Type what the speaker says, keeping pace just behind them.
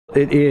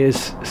It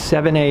is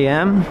 7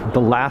 a.m., the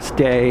last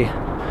day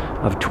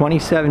of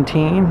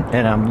 2017,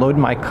 and I'm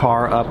loading my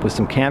car up with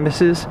some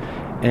canvases,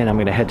 and I'm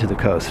gonna head to the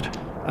coast.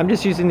 I'm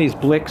just using these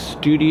Blick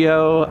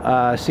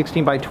Studio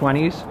 16 by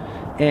 20s,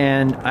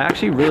 and I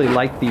actually really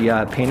like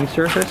the painting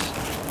surface,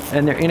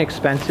 and they're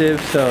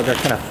inexpensive, so they're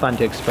kind of fun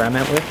to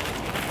experiment with.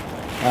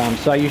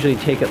 So I usually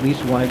take at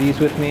least one of these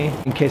with me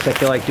in case I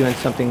feel like doing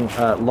something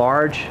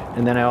large,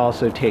 and then I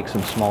also take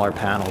some smaller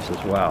panels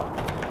as well.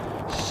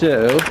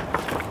 So,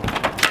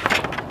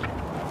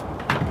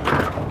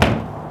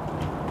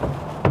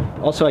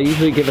 also I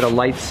usually give it a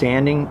light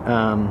sanding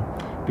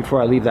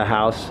before I leave the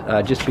house,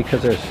 just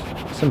because there's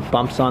some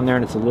bumps on there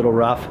and it's a little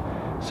rough.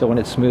 So when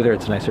it's smoother,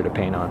 it's nicer to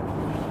paint on.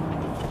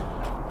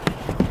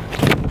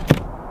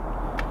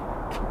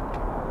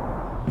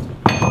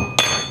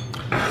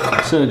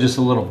 So just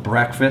a little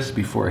breakfast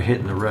before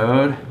hitting the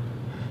road.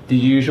 The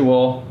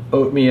usual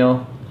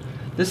oatmeal.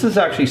 This is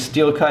actually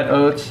steel cut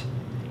oats,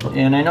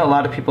 and I know a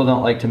lot of people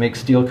don't like to make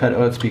steel cut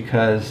oats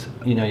because,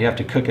 you know, you have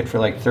to cook it for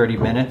like 30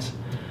 minutes.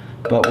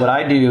 But what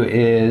I do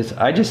is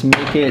I just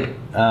make it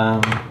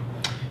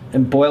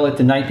and boil it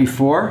the night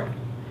before,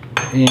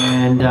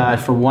 and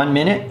for 1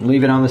 minute,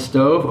 leave it on the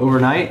stove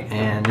overnight,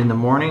 and in the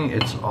morning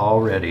it's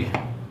all ready.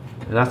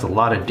 That's a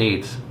lot of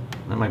dates.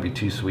 That might be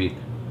too sweet.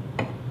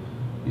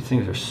 These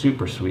things are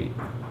super sweet.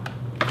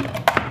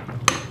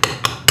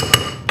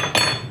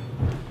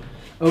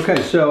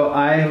 Okay, so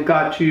I've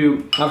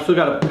still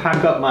got to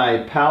pack up my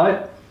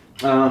pallet,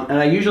 and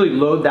I usually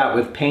load that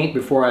with paint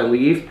before I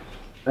leave,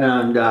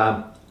 and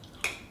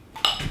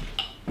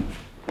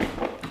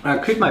I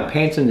keep my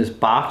paints in this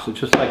box. It's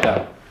just like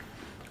a,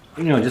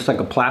 you know, just like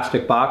a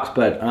plastic box,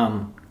 but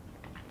and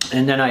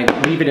then I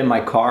leave it in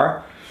my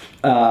car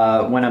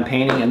when I'm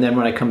painting, and then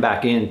when I come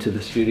back into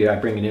the studio, I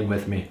bring it in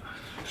with me.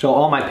 So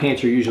all my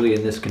paints are usually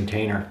in this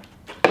container.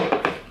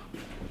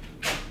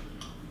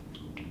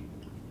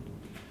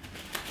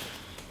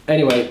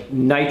 Anyway,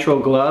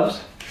 nitrile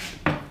gloves.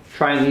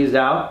 Trying these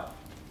out.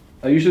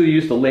 I usually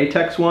use the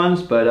latex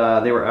ones, but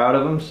they were out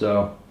of them,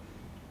 so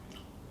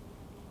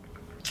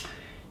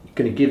I'm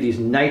gonna give these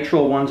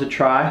nitrile ones a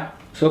try.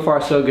 So far,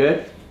 so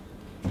good.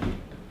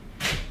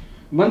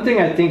 One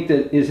thing I think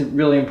that isn't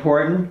really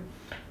important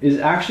is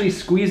actually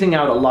squeezing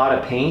out a lot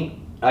of paint.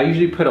 I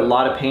usually put a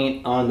lot of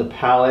paint on the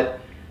palette,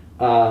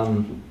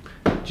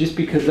 just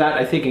because that,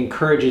 I think,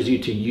 encourages you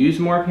to use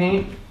more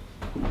paint.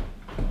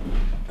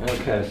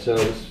 Okay, so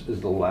this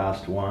is the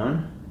last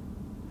one.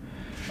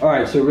 All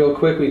right, so real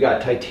quick, we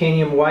got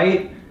titanium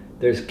white,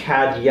 there's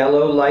cad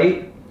yellow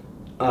light,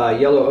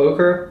 yellow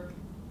ochre,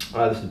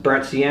 this is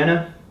burnt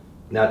sienna,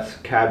 that's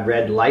cad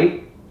red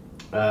light,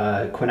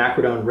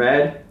 quinacridone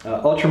red,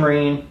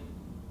 ultramarine,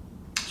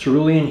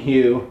 cerulean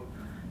hue,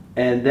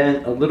 and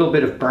then a little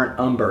bit of burnt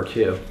umber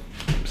too,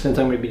 since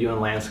I'm going to be doing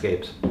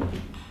landscapes.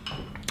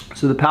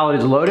 So the palette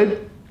is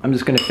loaded. I'm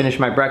just going to finish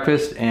my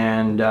breakfast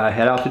and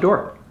head out the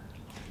door.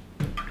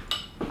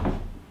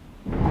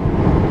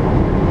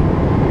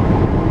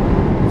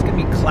 It's going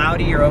to be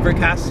cloudy or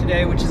overcast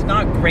today, which is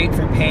not great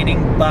for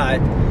painting, but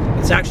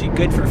it's actually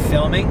good for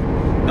filming.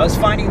 I was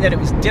finding that it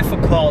was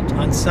difficult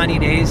on sunny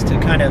days to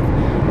kind of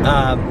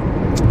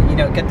you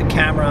know, get the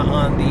camera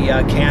on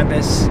the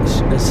canvas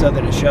so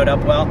that it showed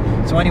up well.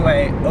 So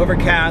anyway,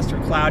 overcast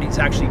or cloudy is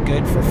actually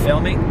good for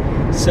filming.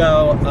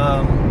 So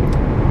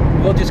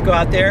we'll just go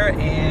out there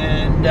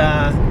and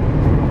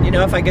you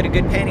know, if I get a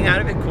good painting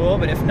out of it, cool,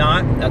 but if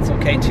not, that's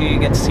okay too. You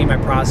get to see my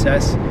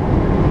process.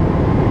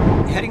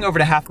 Heading over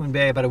to Half Moon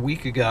Bay about a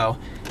week ago,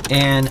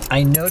 and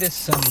I noticed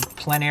some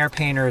plein air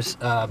painters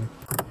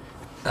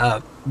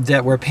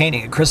that were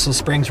painting at Crystal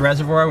Springs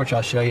Reservoir, which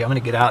I'll show you. I'm gonna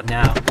get out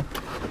now.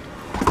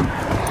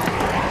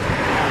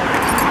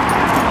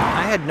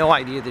 I had no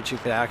idea that you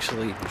could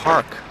actually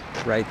park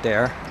right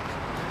there,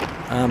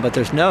 but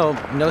there's no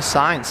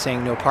sign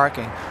saying no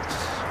parking.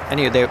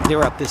 Anyway, they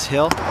were up this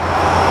hill.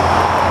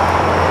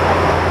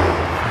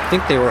 I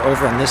think they were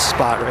over on this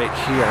spot right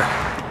here.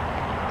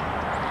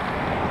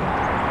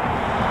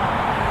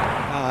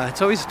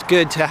 It's always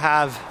good to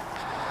have,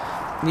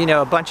 you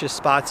know, a bunch of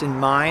spots in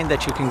mind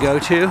that you can go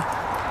to,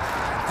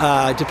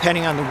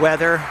 depending on the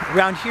weather.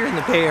 Around here in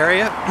the Bay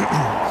Area,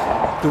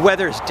 the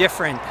weather is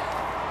different,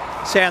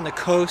 say on the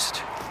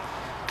coast,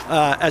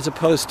 as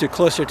opposed to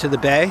closer to the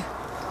bay.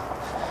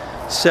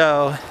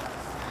 So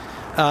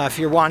if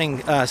you're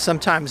wanting,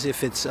 sometimes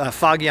if it's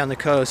foggy on the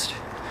coast,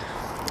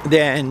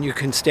 then you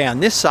can stay on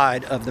this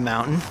side of the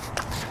mountain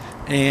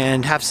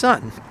and have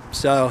sun.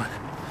 So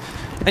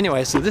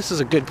anyway, so this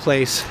is a good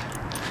place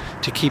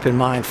to keep in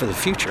mind for the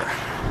future.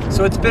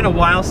 So it's been a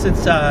while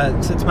since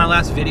my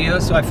last video,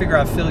 so I figure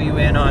I'll fill you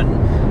in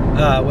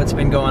on what's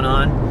been going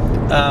on.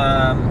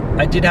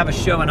 I did have a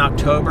show in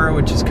October,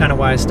 which is kind of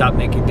why I stopped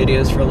making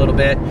videos for a little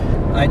bit.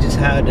 I just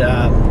had,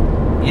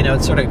 you know,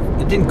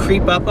 it didn't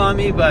creep up on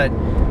me, but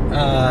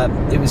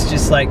it was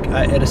just like,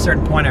 at a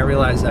certain point I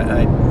realized that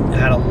I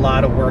had a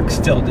lot of work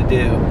still to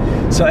do.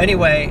 So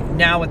anyway,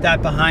 now with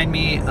that behind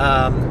me,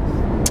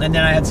 and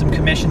then I had some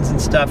commissions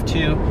and stuff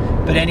too,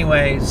 But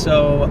anyway,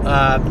 so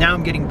now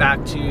I'm getting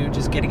back to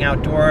just getting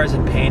outdoors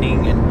and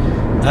painting,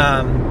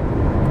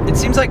 and it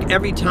seems like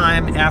every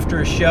time after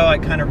a show I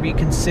kind of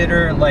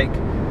reconsider like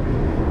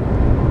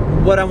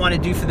what I want to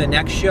do for the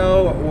next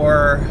show,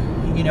 or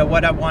you know,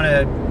 what I want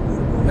to,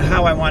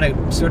 how I want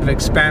to sort of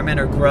experiment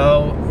or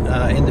grow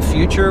in the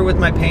future with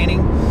my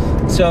painting.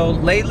 So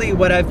lately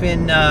what I've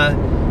been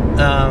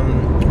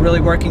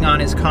really working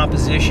on is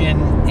composition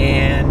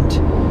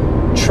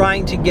and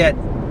trying to get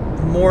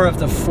more of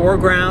the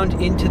foreground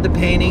into the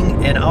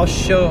painting, and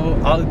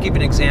I'll give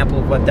an example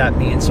of what that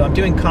means. So I'm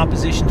doing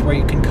compositions where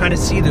you can kind of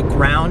see the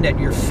ground at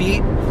your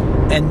feet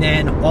and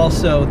then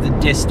also the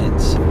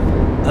distance.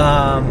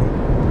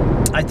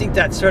 I think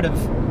that sort of,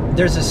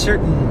 there's a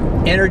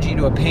certain energy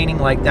to a painting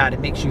like that. It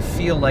makes you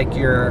feel like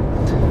you're,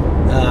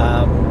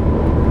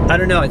 I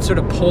don't know, it sort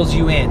of pulls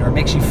you in or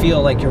makes you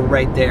feel like you're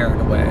right there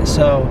in a way.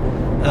 So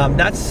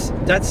that's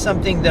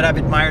something that I've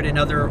admired in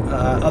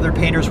other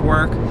painters'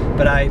 work,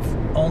 but I've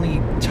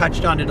only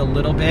touched on it a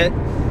little bit.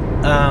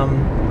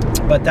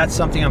 But that's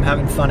something I'm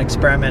having fun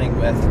experimenting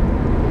with.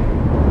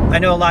 I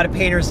know a lot of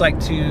painters like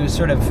to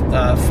sort of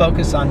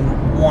focus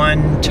on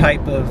one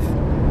type of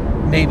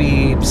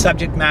maybe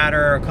subject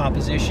matter or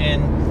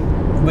composition,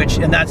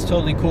 and that's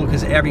totally cool,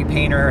 because every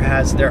painter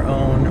has their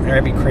own, or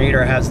every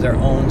creator has their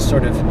own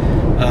sort of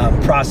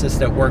process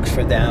that works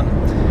for them.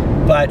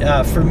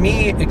 But for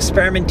me,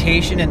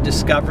 experimentation and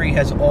discovery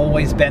has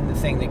always been the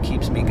thing that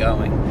keeps me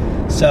going.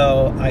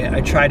 So I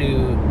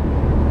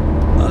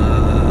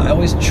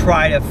always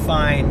try to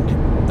find,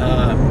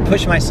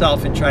 push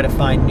myself and try to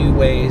find new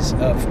ways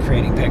of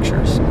creating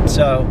pictures.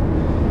 So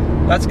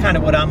that's kind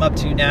of what I'm up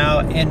to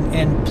now.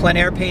 And plein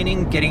air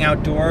painting, getting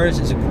outdoors,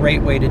 is a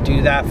great way to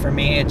do that for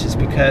me. It's just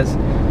because,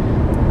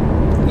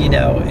 you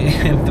know,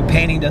 if the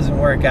painting doesn't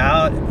work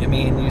out, I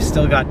mean, you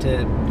still got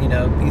to, you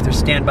know, either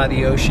stand by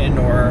the ocean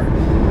or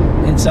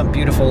in some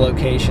beautiful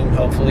location,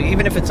 hopefully.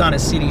 Even if it's on a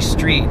city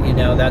street, you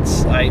know,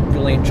 I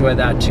really enjoy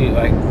that too.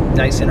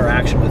 Nice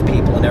interaction with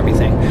people and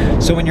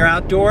everything. So when you're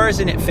outdoors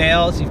and it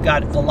fails, you've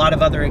got a lot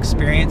of other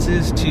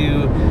experiences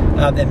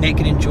that make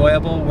it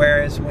enjoyable.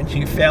 Whereas when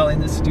you fail in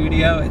the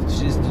studio, it's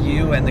just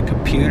you and the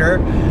computer,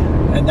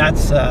 and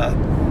that's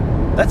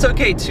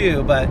okay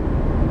too. But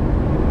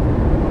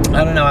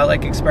I don't know, I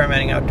like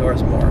experimenting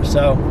outdoors more.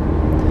 So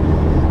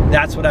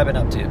that's what I've been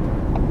up to.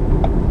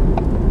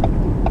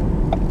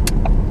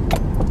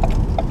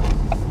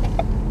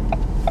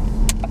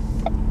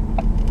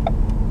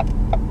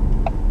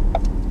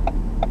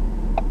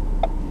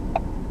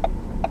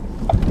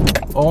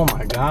 Oh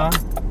my God.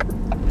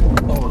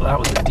 Oh, that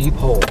was a deep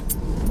hole.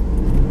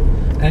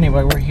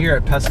 Anyway, we're here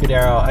at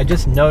Pescadero. I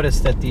just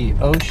noticed that the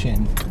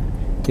ocean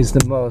is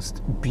the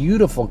most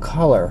beautiful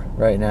color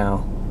right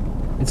now.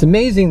 It's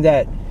amazing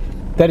that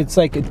it's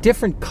like a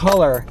different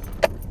color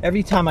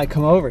every time I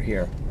come over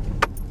here.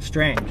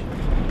 Strange.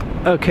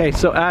 Okay,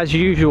 so as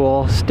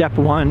usual, step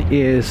one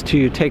is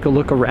to take a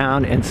look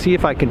around and see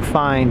if I can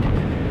find,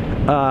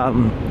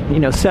 you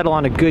know, settle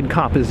on a good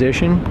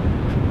composition.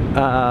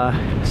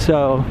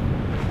 So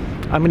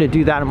I'm gonna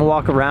do that. I'm gonna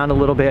walk around a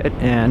little bit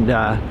and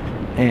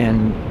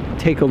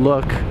take a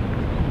look,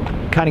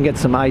 kind of get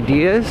some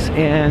ideas,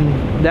 and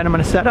then I'm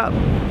gonna set up.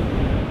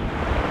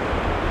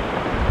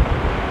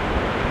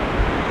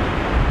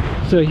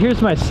 So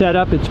here's my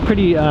setup. It's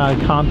pretty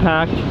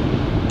compact.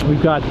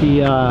 We've got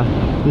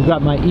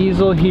my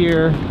easel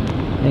here,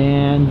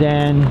 and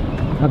then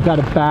I've got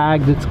a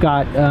bag that's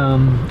got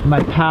my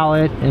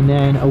palette, and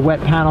then a wet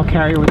panel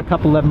carrier with a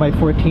couple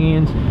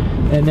 11x14s,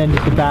 and then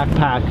just a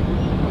backpack.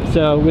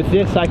 So with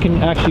this, I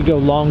can actually go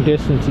long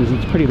distances.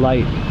 It's pretty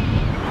light.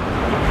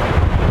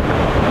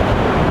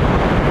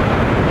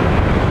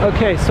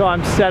 Okay, so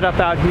I'm set up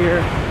out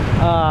here.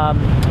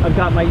 I've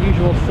got my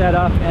usual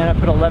setup, and I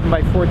put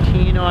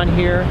 11x14 on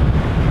here.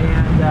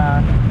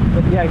 And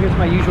but yeah, here's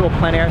my usual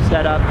plein air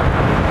setup.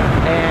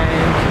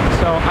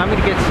 And so I'm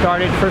going to get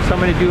started. First, I'm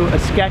going to do a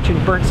sketch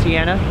in burnt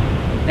sienna,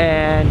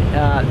 and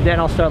then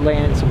I'll start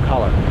laying in some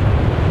color.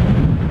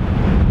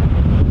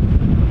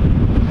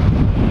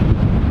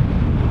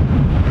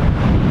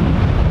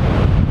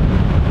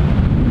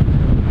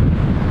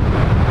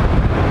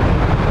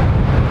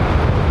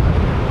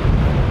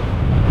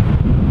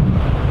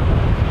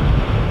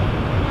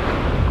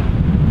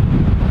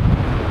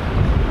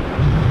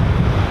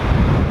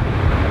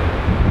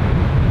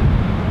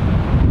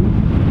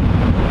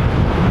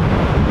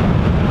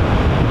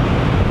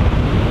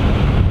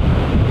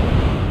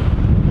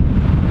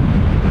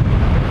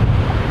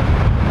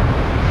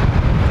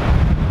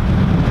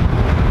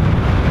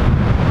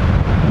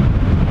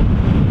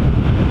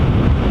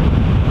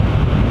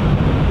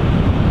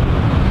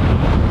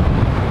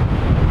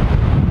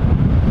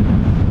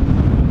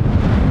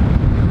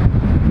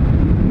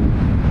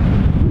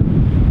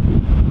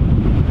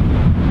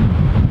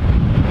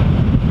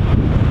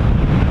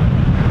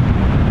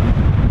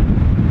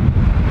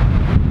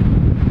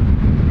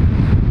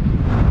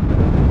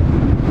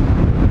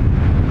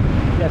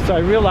 So I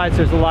realize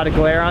there's a lot of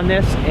glare on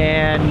this,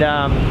 and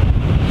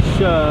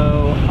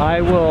So I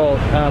will,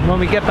 when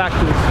we get back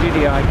to the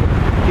studio, I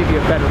can give you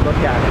a better look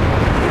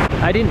at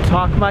it. I didn't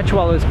talk much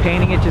while I was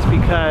painting it just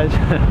because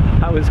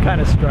I was kind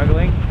of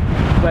struggling.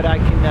 But I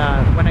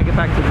can, when I get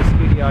back to the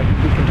studio, we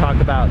can talk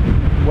about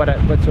what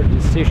sort of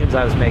decisions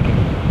I was making.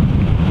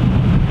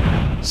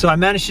 So I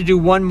managed to do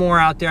one more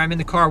out there. I'm in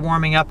the car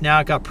warming up now.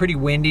 It got pretty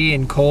windy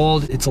and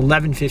cold. It's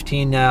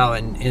 11:15 now,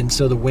 and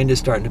so the wind is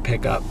starting to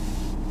pick up.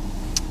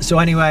 So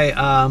anyway,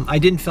 I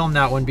didn't film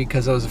that one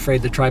because I was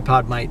afraid the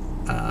tripod might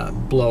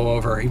blow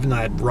over, even though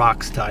I had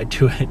rocks tied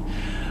to it.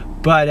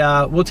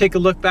 But we'll take a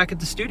look back at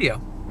the studio.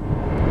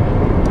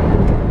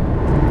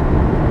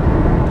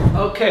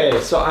 Okay,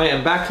 so I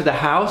am back to the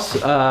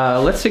house.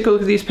 Let's take a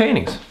look at these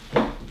paintings.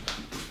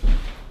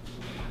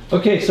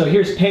 Okay, so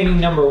here's painting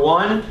number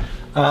one.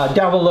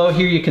 Down below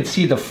here you can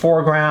see the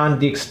foreground,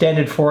 the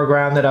extended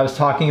foreground that I was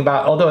talking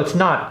about, although it's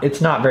not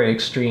very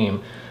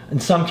extreme. In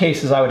some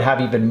cases I would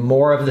have even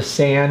more of the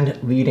sand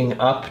leading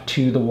up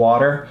to the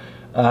water,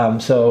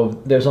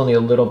 so there's only a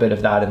little bit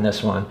of that in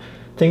this one.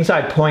 Things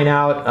I'd point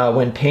out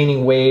when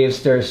painting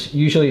waves, there's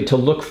usually to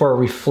look for a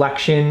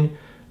reflection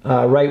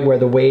right where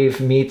the wave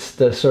meets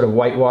the sort of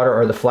white water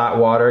or the flat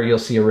water. You'll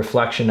see a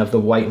reflection of the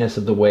whiteness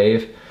of the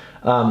wave.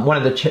 One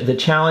of the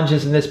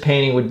challenges in this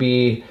painting would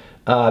be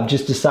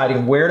just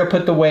deciding where to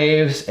put the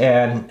waves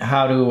and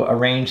how to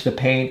arrange the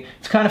paint.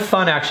 It's kind of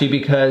fun actually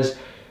because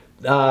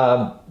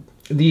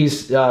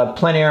these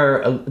plein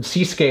air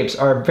seascapes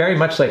are very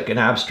much like an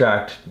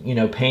abstract,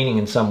 painting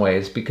in some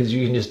ways, because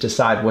you can just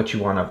decide what you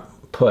want to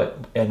put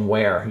and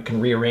where. You can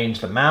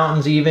rearrange the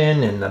mountains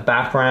even, and the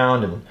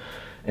background,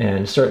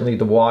 and certainly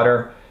the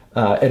water,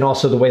 and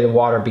also the way the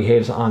water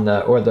behaves on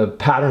the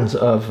patterns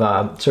of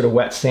sort of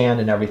wet sand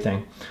and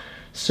everything.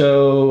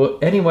 So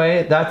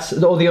anyway, that's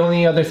the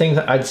only other thing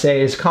that I'd say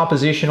is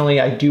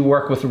compositionally, I do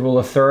work with the rule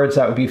of thirds.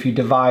 That would be if you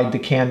divide the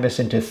canvas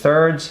into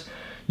thirds,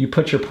 you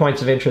put your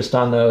points of interest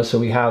on those. So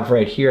we have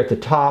right here at the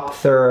top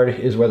third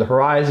is where the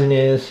horizon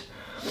is.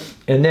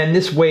 And then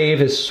this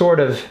wave is sort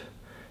of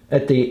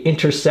at the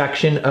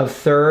intersection of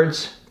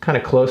thirds, kind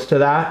of close to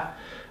that.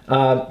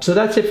 So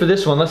that's it for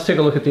this one. Let's take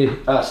a look at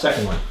the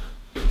second one.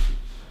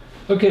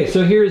 Okay,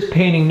 so here's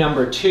painting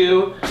number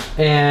two,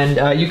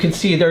 and you can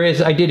see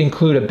I did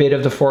include a bit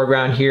of the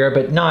foreground here,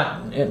 but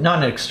not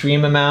an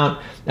extreme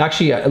amount.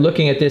 Actually,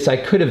 looking at this, I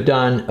could have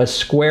done a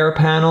square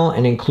panel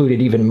and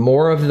included even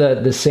more of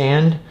the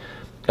sand,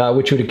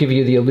 which would give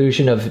you the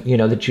illusion of,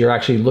 that you're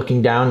actually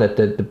looking down, that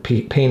the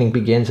painting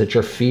begins at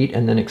your feet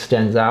and then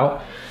extends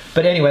out.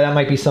 But anyway, that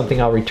might be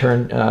something I'll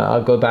return,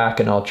 I'll go back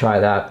and I'll try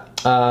that.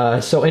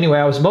 So anyway,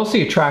 I was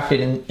mostly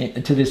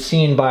attracted to this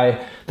scene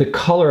by the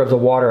color of the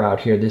water out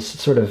here, this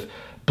sort of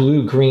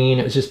blue-green.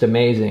 It was just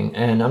amazing.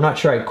 And I'm not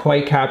sure I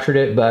quite captured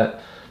it,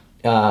 but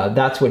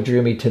that's what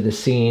drew me to the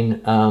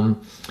scene.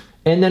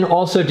 And then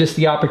also just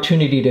the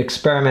opportunity to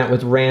experiment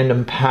with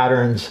random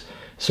patterns,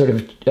 sort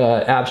of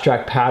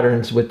abstract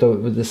patterns with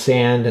the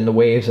sand and the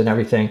waves and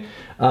everything.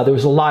 There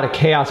was a lot of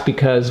chaos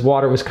because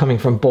water was coming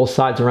from both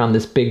sides around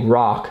this big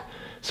rock.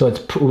 So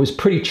it was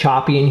pretty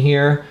choppy in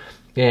here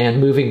and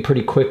moving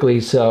pretty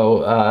quickly.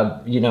 So,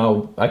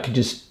 I could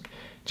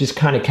just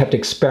kind of kept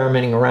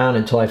experimenting around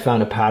until I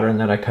found a pattern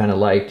that I kind of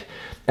liked.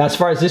 As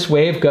far as this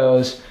wave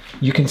goes,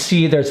 you can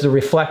see there's the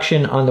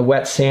reflection on the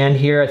wet sand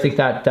here. I think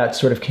that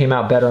sort of came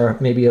out better,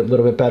 maybe a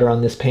little bit better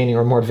on this painting,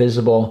 or more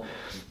visible.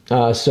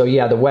 So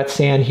yeah, the wet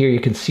sand here, you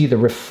can see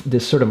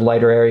this sort of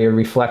lighter area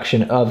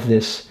reflection of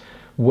this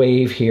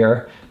wave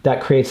here.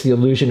 That creates the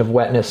illusion of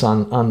wetness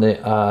on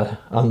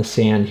the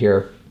sand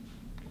here.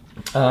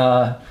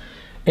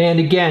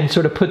 And again,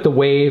 sort of put the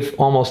wave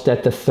almost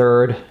at the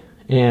third,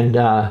 and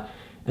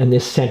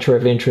this center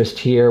of interest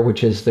here,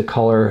 which is the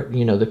color,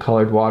 the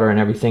colored water and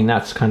everything,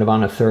 that's kind of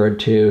on a third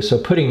too. So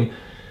putting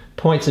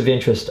points of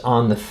interest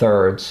on the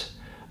thirds.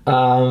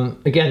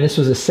 Again, this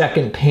was a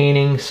second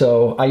painting,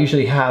 so I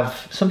usually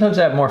sometimes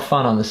I have more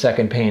fun on the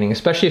second painting,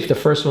 especially if the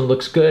first one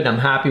looks good, I'm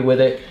happy with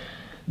it,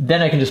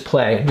 then I can just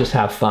play and just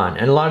have fun.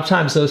 And a lot of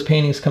times those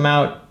paintings come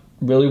out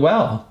really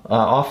well,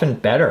 often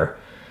better.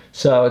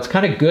 So it's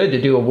kind of good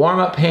to do a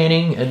warm-up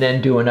painting and then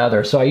do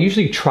another. So I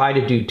usually try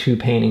to do 2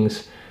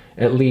 paintings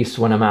at least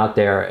when I'm out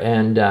there.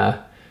 And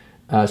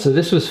so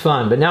this was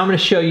fun. But now I'm going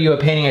to show you a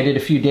painting I did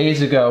a few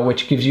days ago,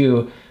 which gives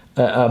you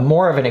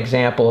more of an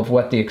example of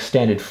what the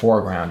extended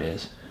foreground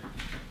is.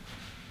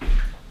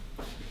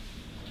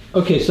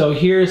 Okay, so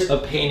here's a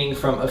painting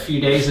from a few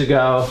days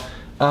ago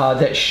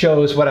that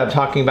shows what I'm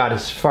talking about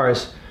as far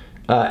as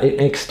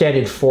an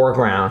extended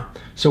foreground.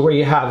 So where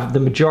you have the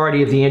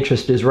majority of the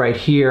interest is right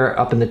here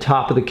up in the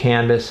top of the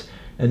canvas,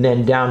 and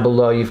then down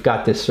below you've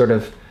got this sort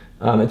of,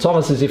 it's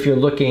almost as if you're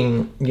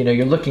looking,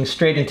 you're looking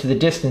straight into the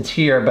distance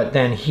here, but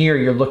then here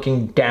you're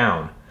looking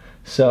down.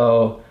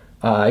 So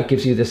it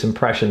gives you this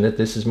impression that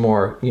this is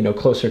more,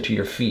 closer to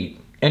your feet.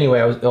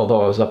 Anyway,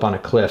 although I was up on a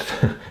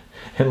cliff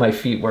and my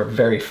feet were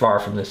very far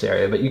from this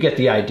area, but you get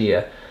the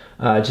idea.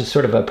 Just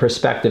sort of a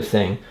perspective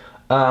thing.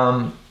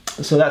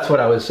 So that's what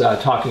I was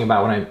talking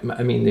about when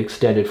I mean the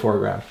extended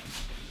foreground.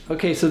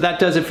 Okay, so that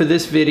does it for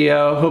this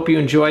video. Hope you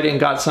enjoyed it and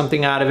got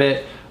something out of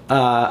it.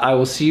 I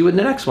will see you in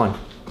the next one.